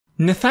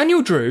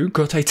Nathaniel Drew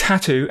got a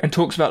tattoo and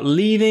talks about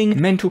leaving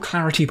mental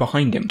clarity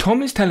behind him.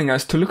 Tom is telling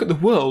us to look at the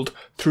world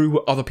through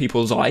other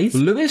people's eyes.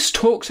 Lewis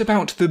talks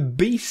about the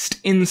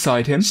beast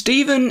inside him.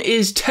 Stephen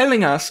is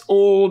telling us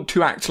all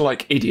to act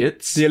like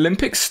idiots. The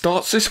Olympics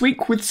starts this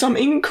week with some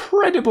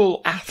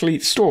incredible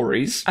athlete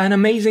stories. An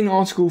amazing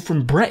article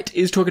from Brett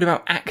is talking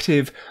about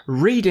active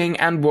reading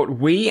and what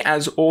we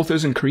as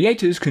authors and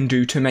creators can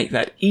do to make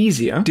that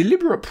easier.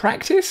 Deliberate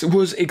practice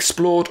was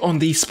explored on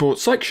the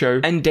Sports Psych Show,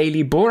 and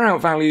daily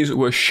bore-out values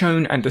were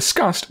shown and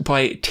discussed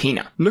by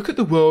Tina. Look at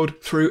the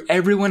world through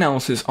everyone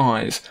else's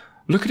eyes.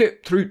 Look at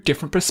it through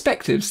different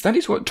perspectives. That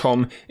is what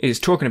Tom is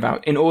talking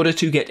about in order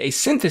to get a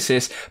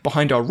synthesis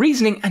behind our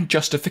reasoning and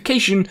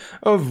justification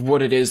of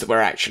what it is that we're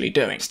actually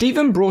doing.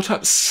 Stephen brought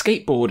up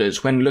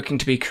skateboarders when looking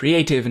to be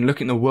creative and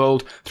looking at the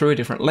world through a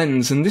different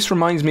lens, and this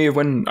reminds me of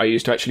when I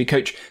used to actually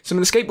coach some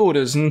of the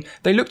skateboarders, and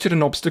they looked at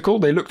an obstacle,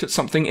 they looked at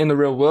something in the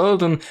real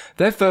world, and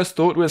their first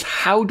thought was,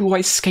 how do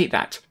I skate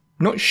that?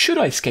 Not should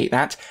I skate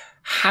that?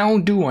 How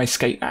do I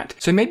skate that?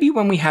 So maybe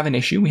when we have an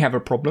issue, we have a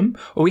problem,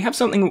 or we have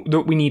something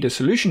that we need a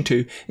solution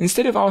to,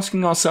 instead of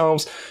asking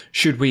ourselves,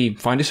 should we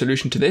find a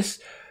solution to this?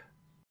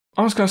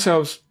 Ask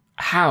ourselves,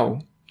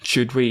 how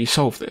should we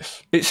solve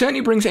this? It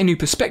certainly brings a new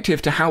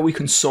perspective to how we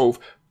can solve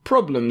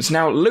problems.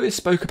 Now, Lewis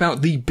spoke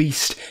about the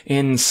beast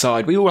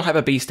inside. We all have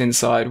a beast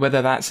inside,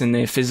 whether that's in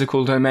the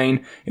physical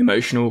domain,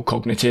 emotional,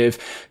 cognitive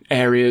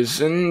areas,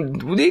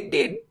 and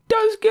it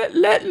does get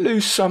let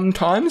loose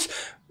sometimes.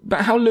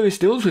 But how Lewis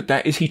deals with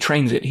that is he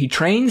trains it. He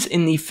trains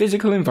in the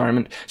physical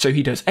environment, so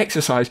he does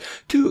exercise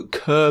to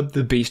curb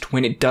the beast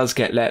when it does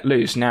get let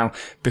loose. Now,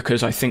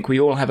 because I think we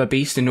all have a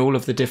beast in all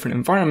of the different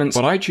environments,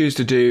 what I choose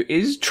to do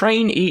is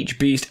train each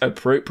beast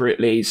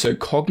appropriately. So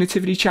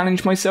cognitively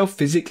challenge myself,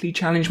 physically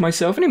challenge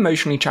myself, and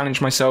emotionally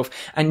challenge myself,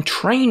 and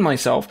train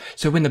myself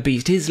so when the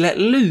beast is let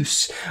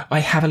loose,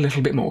 I have a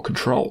little bit more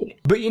control.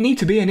 But you need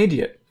to be an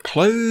idiot.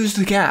 Close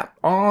the gap.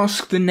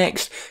 Ask the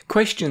next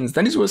questions.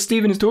 That is what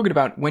Stephen is talking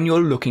about when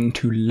you're looking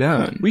to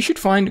learn. We should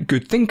find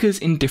good thinkers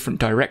in different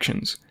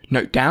directions.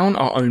 Note down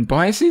our own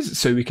biases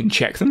so we can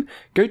check them.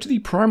 Go to the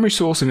primary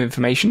source of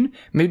information,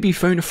 maybe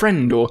phone a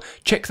friend or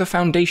check the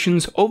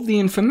foundations of the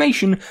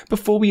information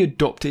before we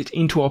adopt it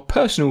into our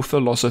personal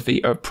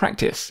philosophy of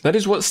practice. That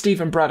is what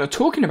Steve and Brad are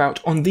talking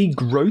about on the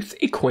Growth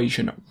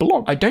Equation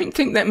blog. I don't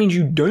think that means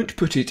you don't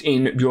put it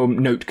in your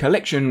note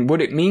collection.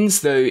 What it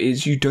means though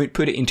is you don't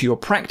put it into your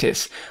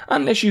practice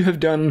unless you have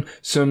done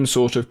some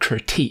sort of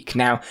critique.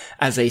 Now,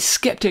 as a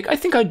skeptic, I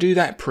think I do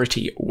that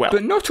pretty well.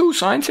 But not all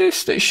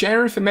scientists that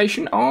share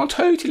information are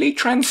totally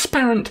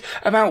transparent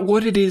about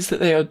what it is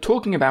that they are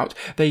talking about.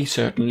 They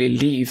certainly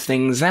leave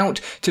things out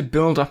to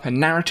build up a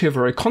narrative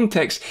or a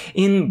context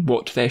in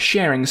what they're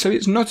sharing. So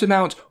it's not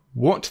about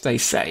what they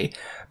say,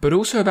 but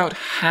also about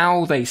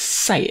how they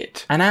say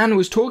it. And Anne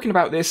was talking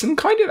about this and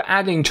kind of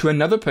adding to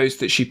another post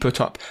that she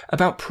put up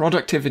about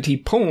productivity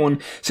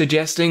porn,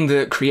 suggesting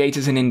that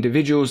creators and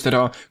individuals that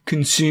are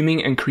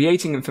consuming and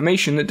creating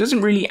information that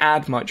doesn't really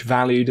add much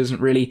value,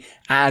 doesn't really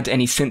add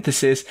any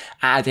synthesis,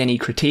 add any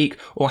critique,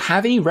 or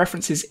have any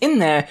references in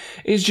there,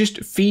 is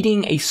just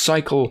feeding a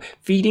cycle,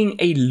 feeding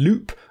a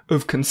loop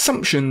of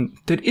consumption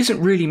that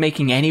isn't really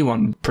making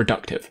anyone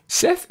productive.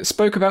 Seth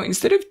spoke about,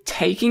 instead of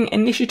taking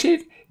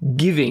initiative,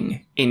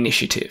 giving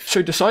initiative.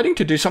 So deciding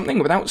to do something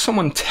without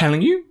someone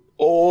telling you,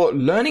 or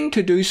learning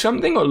to do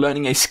something or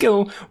learning a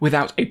skill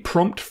without a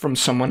prompt from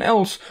someone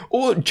else,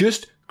 or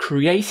just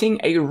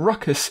creating a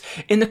ruckus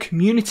in the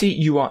community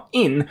you are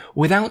in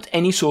without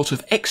any sort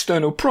of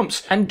external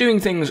prompts and doing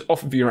things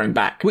off of your own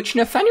back, which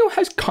Nathaniel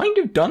has kind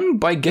of done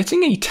by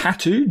getting a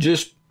tattoo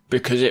just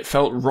because it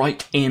felt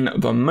right in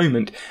the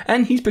moment,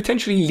 and he's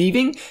potentially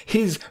leaving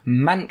his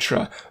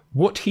mantra,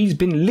 what he's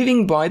been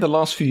living by the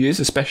last few years,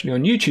 especially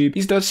on YouTube.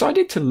 He's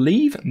decided to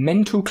leave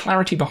mental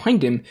clarity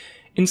behind him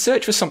in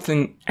search for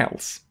something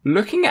else,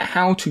 looking at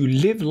how to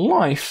live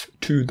life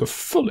to the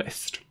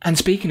fullest. And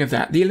speaking of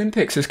that, the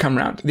Olympics has come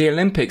round. The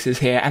Olympics is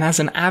here, and as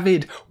an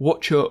avid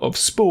watcher of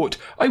sport,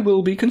 I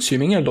will be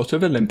consuming a lot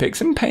of Olympics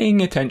and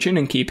paying attention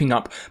and keeping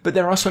up, but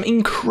there are some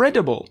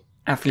incredible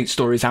athlete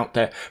stories out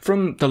there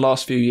from the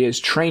last few years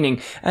training,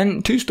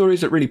 and two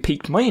stories that really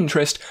piqued my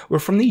interest were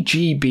from the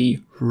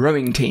GB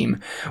rowing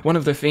team. One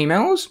of the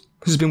females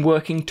has been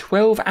working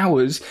 12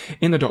 hours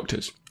in the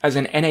doctors as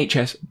an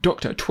NHS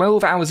doctor,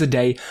 12 hours a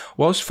day,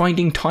 whilst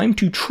finding time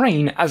to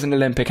train as an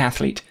Olympic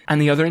athlete.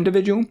 And the other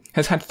individual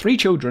has had 3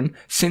 children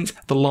since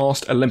the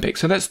last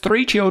Olympics. So that's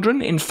 3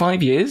 children in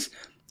 5 years,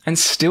 and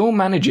still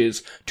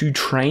manages to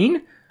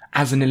train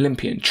as an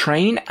Olympian,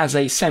 train as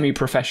a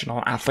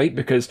semi-professional athlete,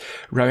 because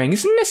rowing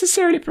isn't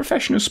necessarily a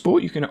professional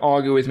sport. You can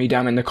argue with me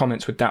down in the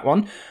comments with that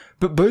one.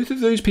 But both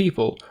of those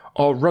people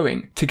are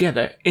rowing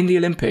together in the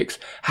Olympics,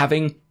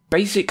 having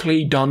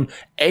basically done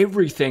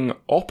everything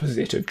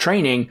opposite of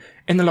training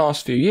in the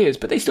last few years,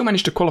 but they still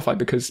managed to qualify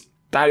because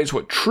That is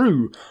what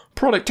true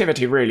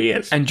productivity really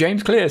is. And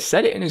James Clear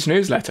said it in his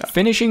newsletter.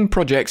 Finishing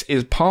projects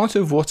is part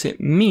of what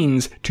it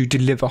means to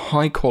deliver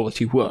high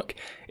quality work.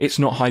 It's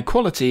not high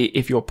quality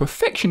if your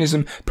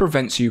perfectionism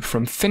prevents you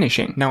from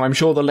finishing. Now, I'm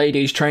sure the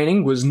ladies'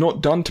 training was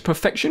not done to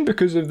perfection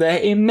because of their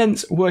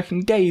immense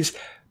working days,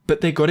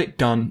 but they got it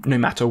done no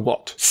matter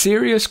what.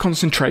 Serious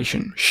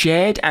concentration,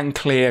 shared and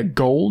clear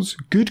goals,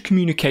 good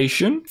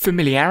communication,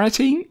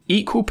 familiarity,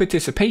 equal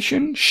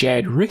participation,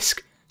 shared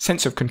risk,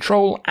 sense of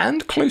control,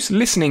 and close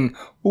listening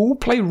all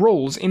play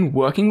roles in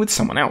working with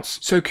someone else.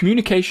 So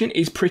communication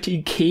is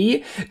pretty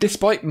key,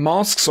 despite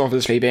masks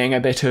obviously being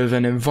a bit of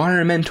an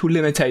environmental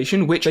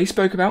limitation, which they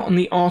spoke about on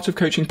the Art of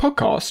Coaching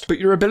podcast. But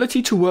your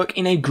ability to work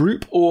in a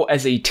group or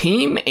as a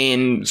team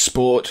in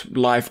sport,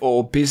 life,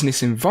 or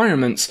business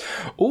environments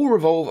all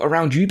revolve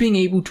around you being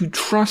able to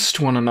trust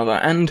one another.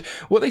 And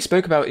what they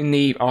spoke about in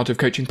the Art of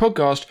Coaching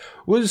podcast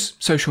was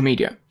social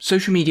media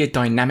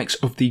dynamics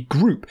of the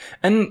group.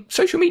 And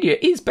social media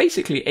is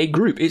basically a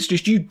group. It's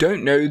just you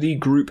don't know the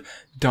group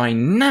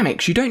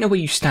dynamics. You don't know where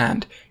you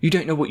stand. You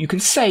don't know what you can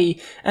say.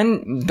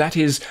 And that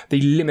is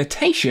the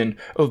limitation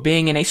of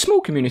being in a small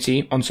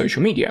community on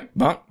social media.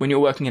 But when you're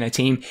working in a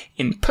team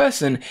in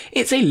person,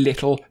 it's a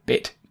little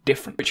bit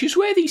different, which is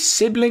where the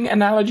sibling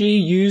analogy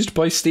used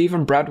by Steve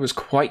and Brad was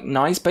quite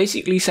nice,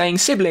 basically saying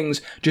siblings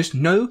just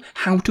know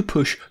how to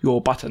push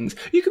your buttons.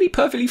 You could be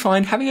perfectly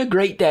fine having a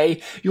great day,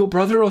 your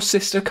brother or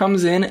sister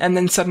comes in and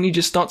then suddenly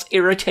just starts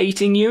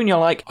irritating you and you're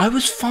like, I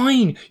was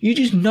fine, you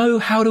just know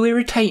how to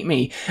irritate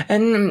me.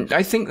 And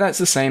I think that's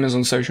the same as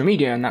on social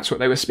media, and that's what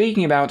they were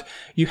speaking about.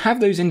 You have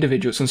those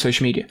individuals on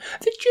social media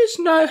that just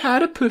know how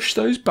to push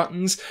those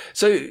buttons.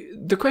 So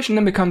the question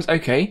then becomes,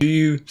 okay, do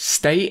you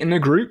stay in the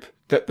group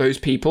that those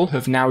people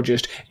have now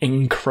just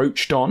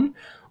encroached on?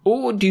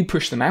 Or do you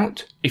push them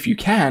out, if you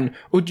can,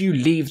 or do you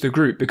leave the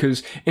group?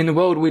 Because in the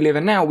world we live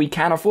in now, we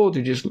can't afford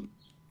to just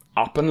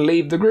up and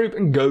leave the group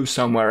and go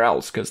somewhere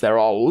else, because there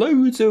are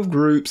loads of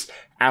groups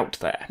out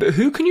there. But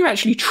who can you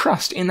actually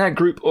trust in that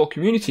group or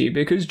community?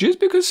 Because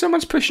just because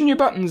someone's pushing your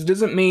buttons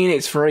doesn't mean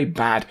it's for a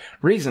bad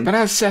reason. But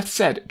as Seth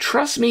said,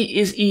 trust me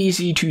is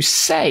easy to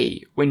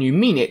say when you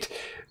mean it,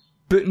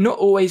 but not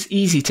always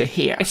easy to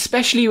hear,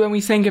 especially when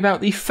we think about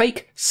the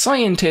fake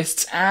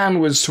scientists Anne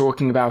was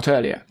talking about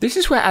earlier. This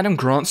is where Adam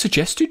Grant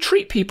suggests to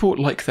treat people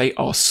like they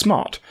are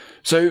smart,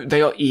 so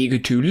they are eager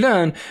to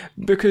learn,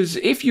 because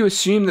if you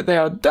assume that they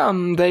are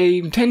dumb,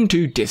 they tend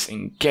to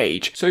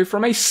disengage. So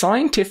from a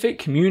scientific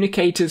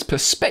communicator's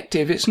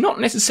perspective, it's not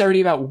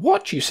necessarily about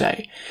what you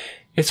say.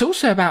 It's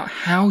also about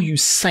how you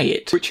say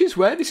it, which is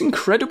where this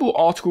incredible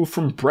article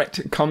from Brett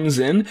comes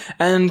in,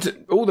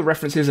 and all the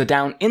references are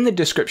down in the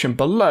description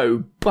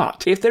below.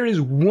 But if there is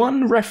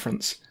one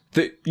reference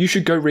that you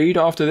should go read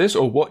after this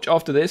or watch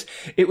after this,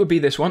 it would be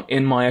this one,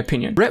 in my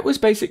opinion. Brett was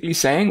basically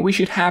saying we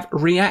should have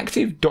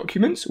reactive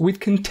documents with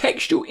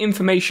contextual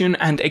information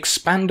and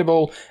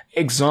expandable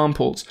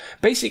examples,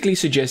 basically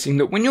suggesting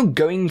that when you're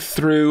going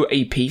through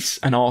a piece,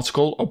 an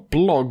article, a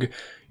blog,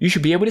 you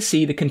should be able to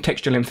see the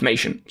contextual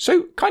information.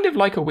 So kind of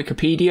like a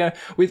Wikipedia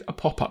with a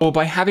pop-up, or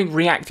by having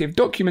reactive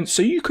documents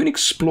so you can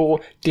explore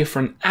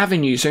different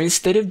avenues. So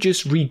instead of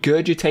just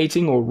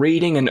regurgitating or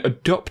reading and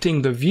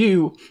adopting the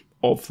view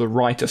of the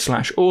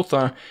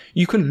writer/author,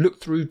 you can look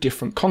through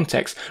different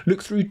contexts,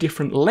 look through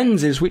different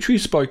lenses, which we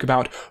spoke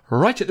about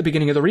right at the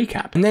beginning of the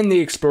recap. And then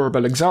the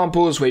explorable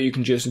examples, where you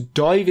can just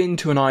dive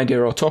into an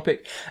idea or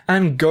topic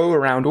and go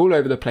around all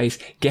over the place,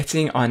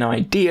 getting an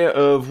idea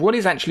of what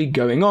is actually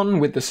going on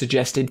with the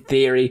suggested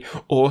theory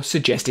or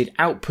suggested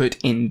output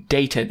in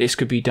data. This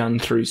could be done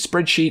through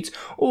spreadsheets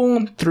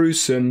or through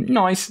some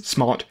nice,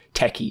 smart,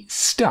 techie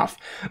stuff.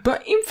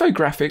 But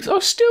infographics are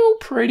still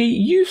pretty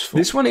useful.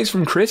 This one is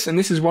from Chris, and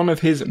this is one of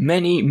his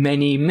many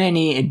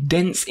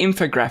dense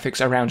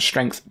infographics around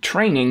strength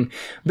training.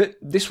 But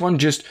this one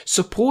just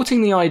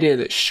supporting the idea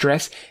that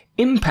stress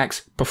impacts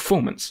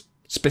performance.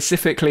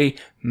 Specifically,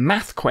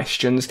 math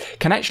questions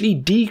can actually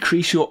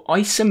decrease your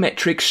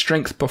isometric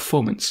strength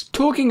performance.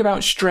 Talking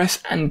about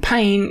stress and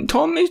pain,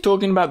 Tom is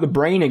talking about the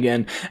brain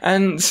again,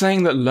 and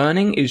saying that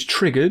learning is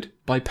triggered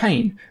by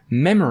pain.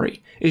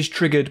 Memory is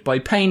triggered by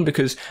pain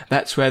because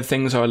that's where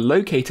things are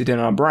located in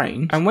our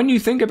brain. And when you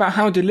think about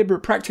how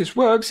deliberate practice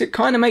works, it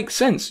kind of makes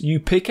sense. You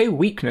pick a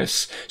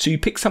weakness. So you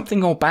pick something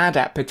you're bad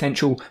at,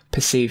 potential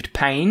perceived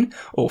pain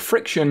or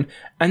friction,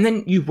 and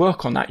then you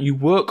work on that. You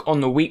work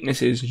on the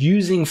weaknesses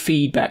using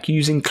feedback,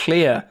 using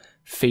clear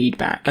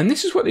feedback. And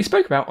this is what they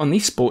spoke about on the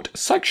Sport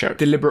Psych Show.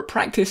 Deliberate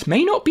practice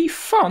may not be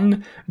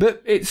fun,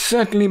 but it's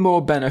certainly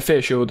more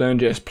beneficial than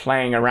just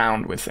playing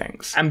around with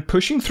things. And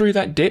pushing through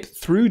that dip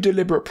through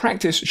deliberate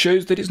practice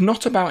shows that it's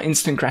not about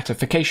instant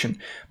gratification,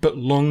 but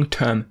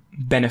long-term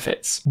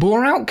benefits.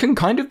 Bore out can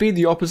kind of be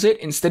the opposite.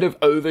 Instead of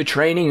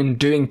overtraining and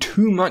doing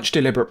too much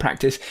deliberate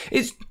practice,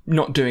 it's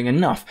not doing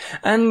enough.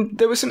 And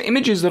there were some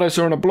images that I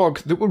saw on a blog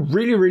that were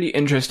really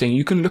interesting.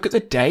 You can look at the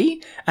day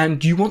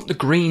and you want the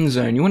green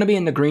zone. You want to be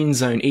in the green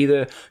zone.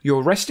 Either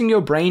you're resting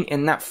your brain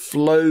in that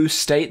flow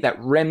state,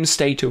 that REM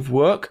state of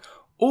work,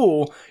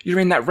 or you're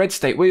in that red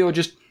state where you're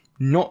just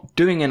not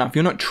doing enough,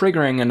 you're not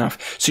triggering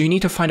enough. So you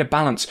need to find a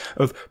balance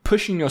of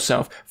pushing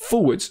yourself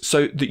forwards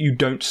so that you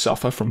don't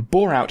suffer from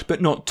bore out,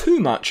 but not too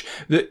much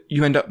that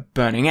you end up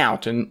burning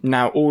out. And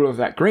now all of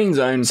that green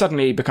zone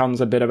suddenly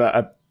becomes a bit of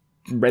a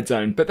red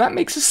zone. But that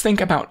makes us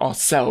think about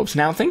ourselves.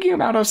 Now, thinking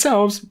about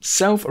ourselves,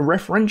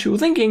 self-referential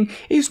thinking,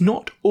 is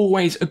not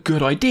always a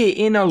good idea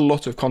in a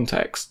lot of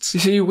contexts. You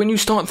see, when you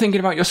start thinking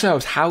about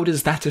yourselves, how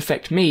does that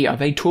affect me? Are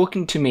they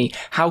talking to me?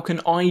 How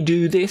can I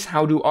do this?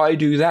 How do I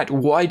do that?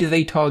 Why do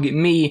they target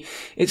me?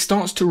 It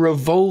starts to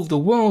revolve the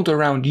world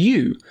around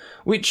you,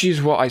 which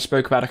is what I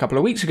spoke about a couple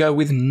of weeks ago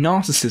with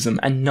narcissism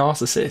and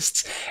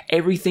narcissists.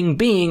 Everything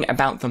being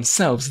about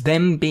themselves,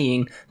 them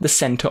being the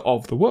center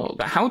of the world.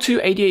 But how to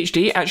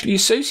ADHD actually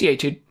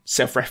associated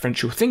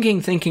self-referential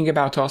thinking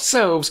about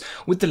ourselves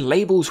with the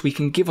labels we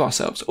can give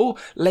ourselves, or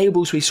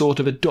labels we sort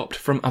of adopt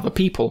from other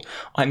people.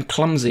 I'm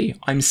clumsy,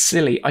 I'm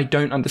silly, I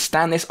don't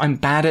understand this, I'm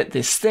bad at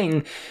this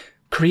thing,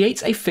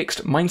 creates a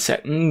fixed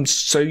mindset, and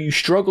so you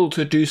struggle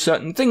to do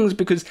certain things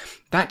because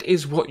that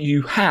is what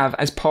you have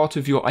as part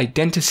of your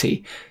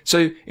identity.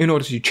 So in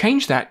order to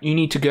change that, you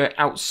need to go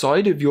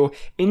outside of your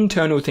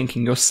internal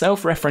thinking, your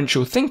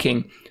self-referential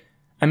thinking,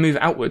 and move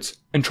outwards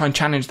and try and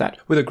challenge that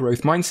with a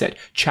growth mindset.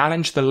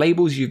 Challenge the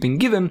labels you've been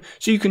given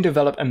so you can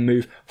develop and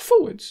move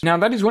forwards. Now,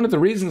 that is one of the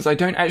reasons I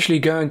don't actually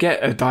go and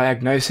get a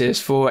diagnosis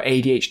for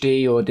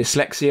ADHD or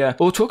dyslexia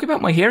or talk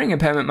about my hearing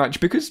impairment much,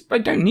 because I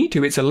don't need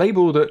to. It's a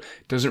label that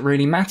doesn't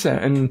really matter.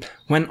 And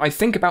when I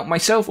think about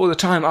myself all the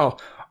time, oh,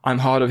 I'm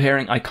hard of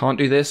hearing, I can't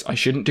do this, I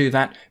shouldn't do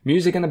that.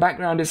 Music in the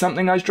background is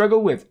something I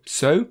struggle with.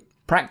 So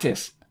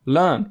practice,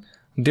 learn,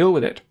 deal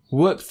with it,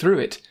 work through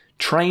it.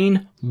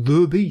 Train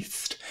the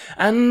beast.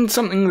 And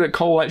something that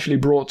Cole actually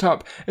brought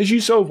up, as you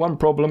solve one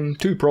problem,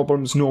 two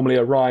problems normally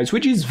arise,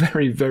 which is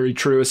very, very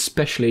true,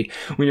 especially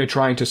when you're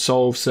trying to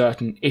solve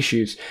certain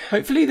issues.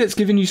 Hopefully that's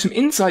given you some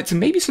insights and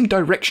maybe some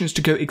directions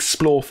to go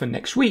explore for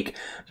next week.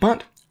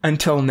 But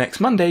until next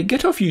Monday,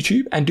 get off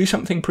YouTube and do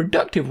something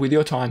productive with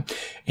your time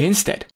instead.